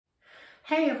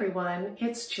Hey everyone,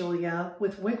 it's Julia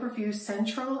with Wig Review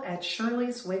Central at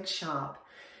Shirley's Wig Shop.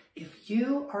 If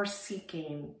you are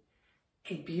seeking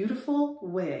a beautiful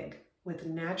wig with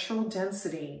natural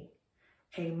density,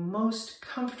 a most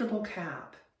comfortable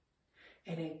cap,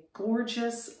 and a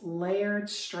gorgeous layered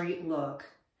straight look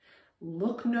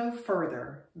no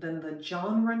further than the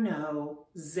Jon Renau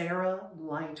Zara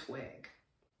Lite wig.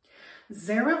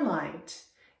 Zara Lite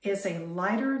is a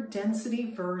lighter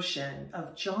density version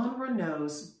of Jon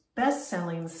Renau's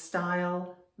best-selling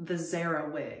style, the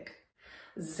Zara wig.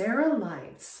 Zara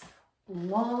Lite's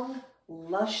long,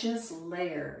 luscious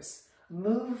layers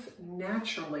move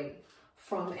naturally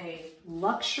from a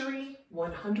luxury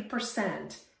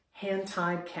 100%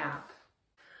 hand-tied cap.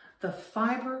 The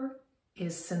fiber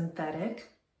is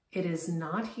synthetic, it is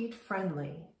not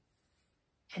heat-friendly,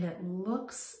 and it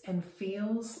looks and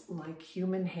feels like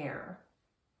human hair.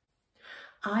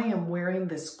 I am wearing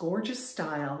this gorgeous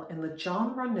style in the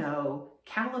Jon Renau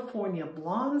California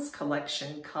Blondes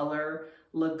collection color,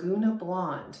 Laguna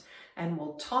Blonde, and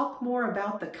we'll talk more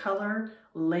about the color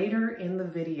later in the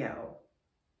video.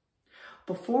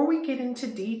 Before we get into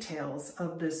details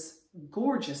of this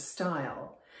gorgeous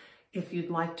style, if you'd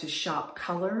like to shop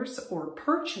colors or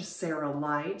purchase Zara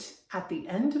Lite at the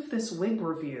end of this wig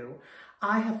review,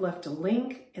 I have left a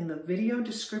link in the video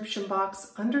description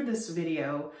box under this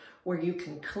video where you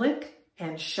can click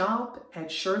and shop at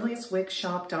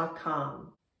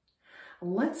shirleyswigshop.com.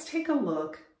 Let's take a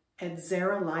look at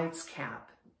Zara Lite's cap.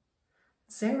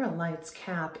 Zara Lite's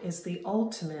cap is the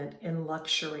ultimate in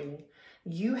luxury.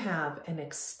 You have an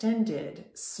extended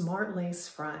SmartLace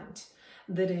front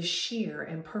that is sheer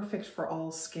and perfect for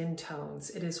all skin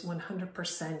tones. It is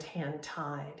 100%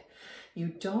 hand-tied. You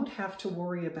don't have to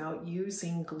worry about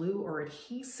using glue or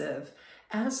adhesive,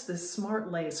 as this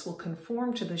SmartLace will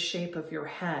conform to the shape of your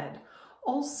head.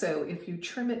 Also, if you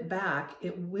trim it back,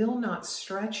 it will not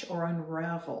stretch or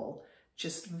unravel.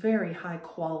 Just very high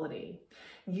quality.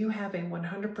 You have a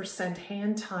 100%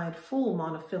 hand-tied full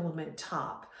monofilament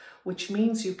top, which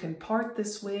means you can part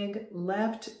this wig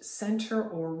left, center,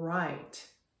 or right.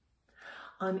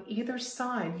 On either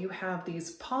side, you have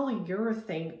these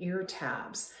polyurethane ear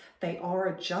tabs. They are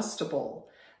adjustable.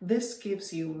 This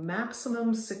gives you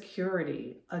maximum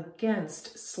security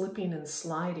against slipping and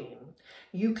sliding.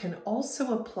 You can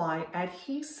also apply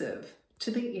adhesive to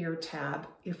the ear tab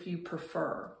if you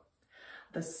prefer.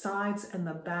 The sides and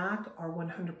the back are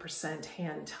 100%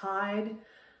 hand-tied.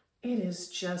 It is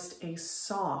just a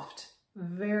soft,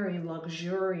 very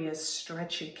luxurious,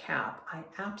 stretchy cap. I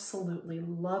absolutely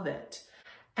love it.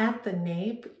 At the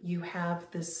nape, you have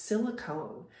this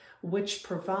silicone, which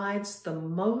provides the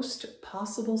most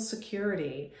possible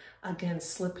security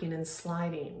against slipping and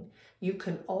sliding. You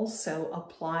can also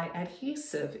apply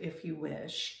adhesive if you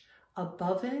wish.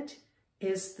 Above it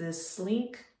is this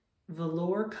sleek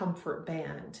velour comfort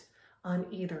band. On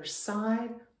either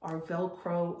side are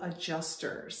Velcro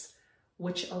adjusters,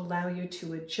 which allow you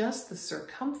to adjust the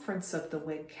circumference of the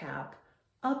wig cap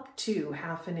up to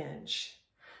 ½ inch.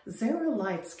 Zara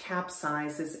Lite's cap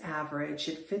size is average.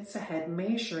 It fits a head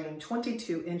measuring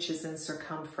 22 inches in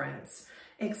circumference,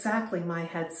 exactly my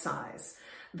head size.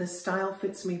 The style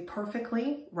fits me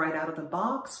perfectly right out of the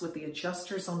box with the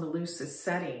adjusters on the loosest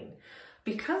setting.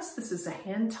 Because this is a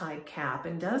hand-tied cap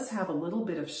and does have a little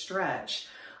bit of stretch,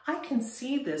 I can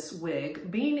see this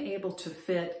wig being able to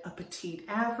fit a petite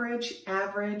average,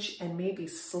 and maybe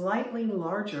slightly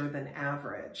larger than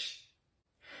average.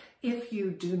 If you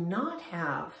do not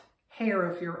have hair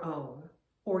of your own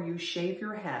or you shave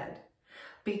your head,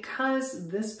 because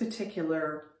this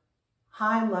particular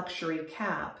high luxury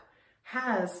cap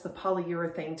has the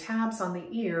polyurethane tabs on the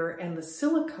ear and the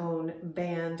silicone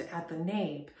band at the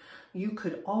nape, you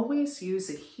could always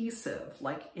use adhesive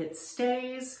like It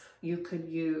Stays. You could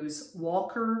use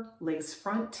Walker lace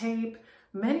front tape,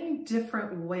 many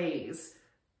different ways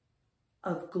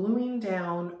of gluing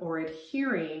down or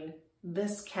adhering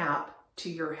this cap to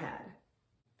your head.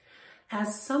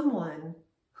 As someone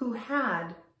who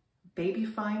had baby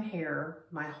fine hair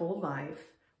my whole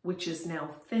life, which is now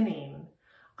thinning,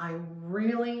 I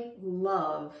really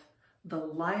love the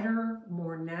lighter,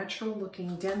 more natural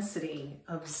looking density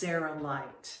of Zara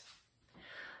Lite.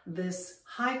 This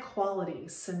high quality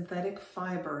synthetic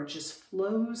fiber just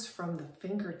flows from the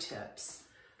fingertips,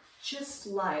 just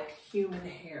like human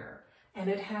hair, and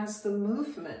it has the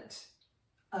movement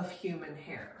of human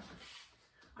hair.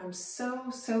 I'm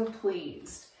so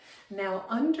pleased. Now,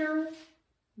 under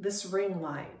this ring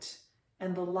light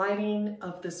and the lighting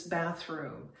of this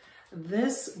bathroom,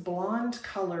 this blonde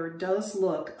color does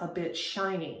look a bit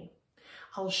shiny.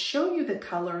 I'll show you the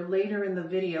color later in the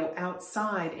video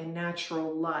outside in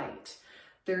natural light.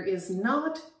 There is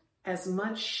not as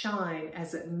much shine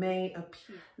as it may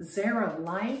appear. ZARA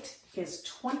Lite is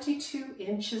 22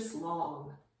 inches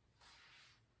long.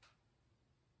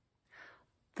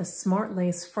 The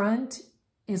SmartLace front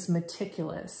is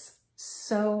meticulous,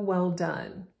 so well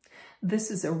done.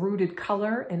 This is a rooted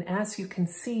color, and as you can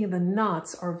see, the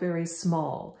knots are very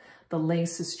small. The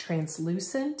lace is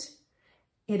translucent.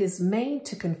 It is made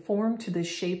to conform to the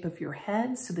shape of your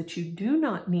head so that you do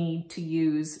not need to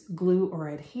use glue or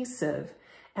adhesive,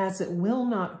 as it will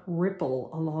not ripple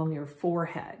along your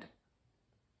forehead.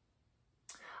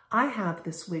 I have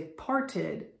this wig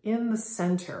parted in the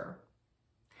center,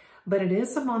 but it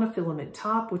is a monofilament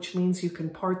top, which means you can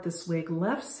part this wig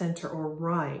left, center, or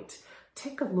right.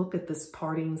 Take a look at this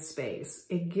parting space.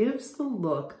 It gives the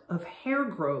look of hair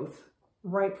growth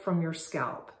right from your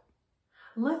scalp.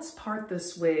 Let's part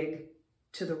this wig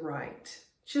to the right,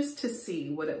 just to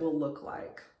see what it will look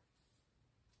like.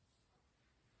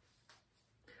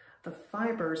 The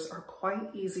fibers are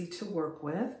quite easy to work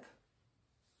with.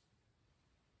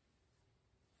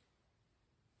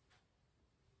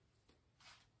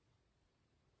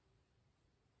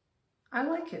 I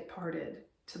like it parted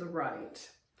to the right.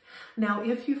 Now,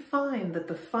 if you find that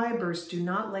the fibers do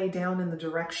not lay down in the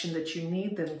direction that you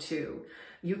need them to,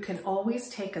 you can always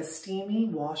take a steamy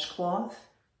washcloth,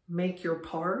 make your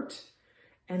part,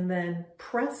 and then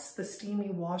press the steamy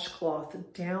washcloth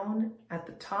down at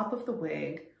the top of the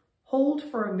wig, hold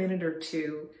for a minute or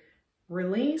two,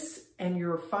 release, and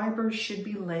your fibers should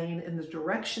be laying in the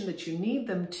direction that you need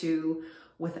them to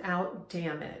without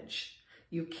damage.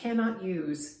 You cannot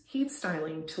use heat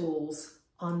styling tools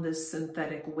on this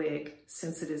synthetic wig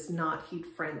since it is not heat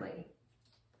friendly.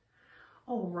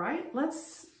 All right,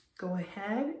 let's go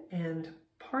ahead and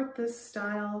part this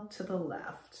style to the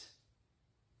left.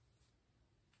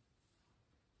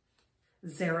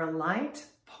 ZARA Lite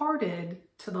parted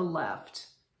to the left.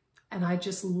 And I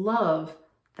just love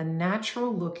the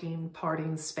natural looking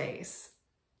parting space.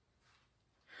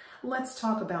 Let's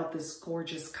talk about this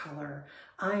gorgeous color.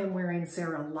 I am wearing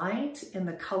ZARA Lite in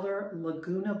the color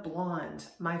Laguna Blonde,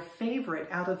 my favorite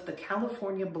out of the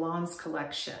California Blondes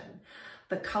collection.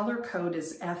 The color code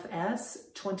is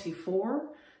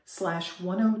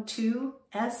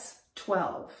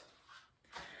FS24/102S12.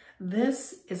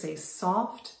 This is a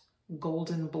soft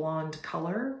golden blonde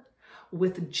color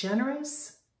with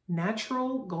generous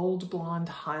natural gold blonde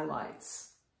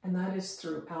highlights, and that is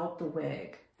throughout the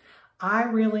wig. I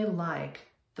really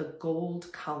like the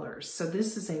gold colors, so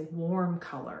this is a warm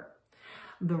color.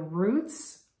 The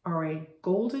roots are a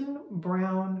golden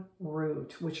brown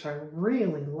root, which I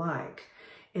really like.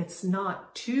 It's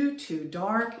not too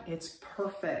dark, it's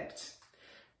perfect.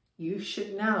 You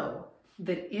should know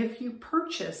that if you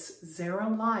purchase ZARA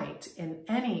Lite in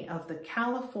any of the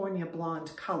California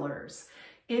Blonde colors,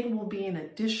 it will be an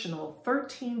additional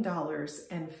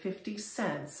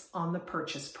 $13.50 on the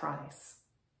purchase price.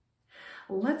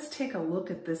 Let's take a look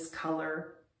at this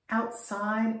color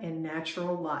outside in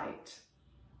natural light.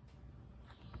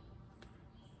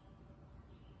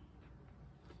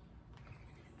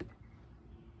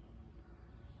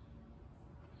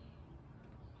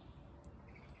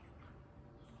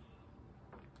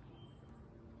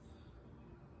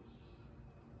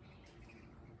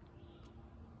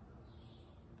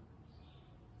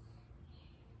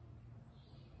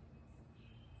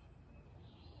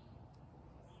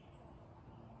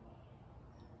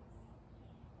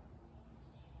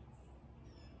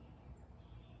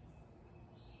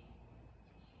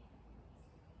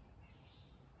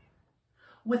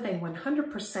 With a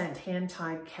 100%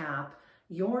 hand-tied cap,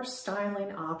 your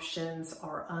styling options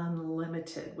are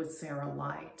unlimited with ZARA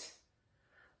Lite.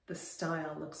 The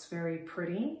style looks very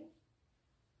pretty,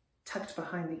 tucked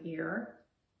behind the ear.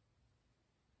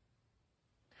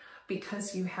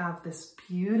 Because you have this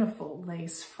beautiful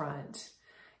lace front,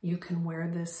 you can wear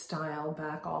this style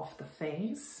back off the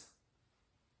face.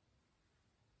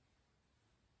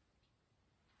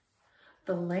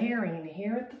 The layering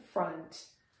here at the front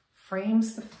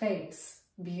frames the face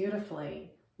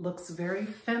beautifully, looks very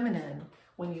feminine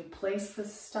when you place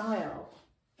this style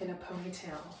in a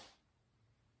ponytail.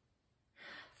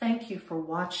 Thank you for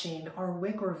watching our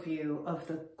wig review of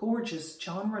the gorgeous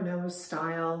Jon Renau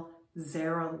style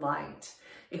ZARA Lite.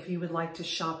 If you would like to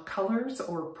shop colors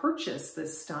or purchase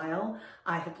this style,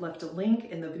 I have left a link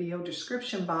in the video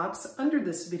description box under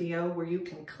this video where you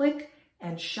can click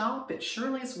and shop at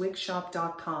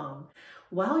shirleyswigshop.com.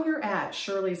 While you're at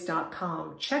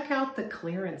shirleys.com, check out the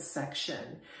clearance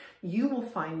section. You will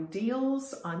find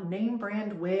deals on name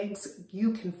brand wigs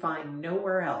you can find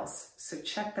nowhere else, so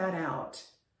check that out.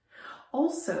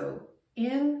 Also,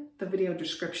 in the video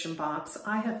description box,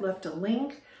 I have left a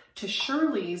link to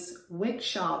Shirley's Wig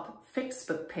Shop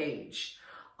Facebook page.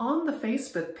 On the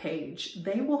Facebook page,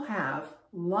 they will have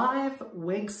live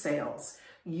wig sales.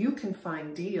 You can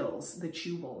find deals that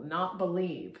you will not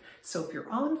believe. So if you're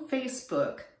on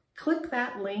Facebook, click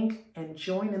that link and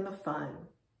join in the fun.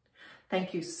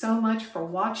 Thank you so much for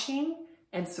watching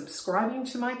and subscribing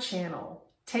to my channel.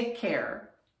 Take care.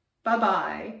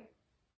 Bye-bye.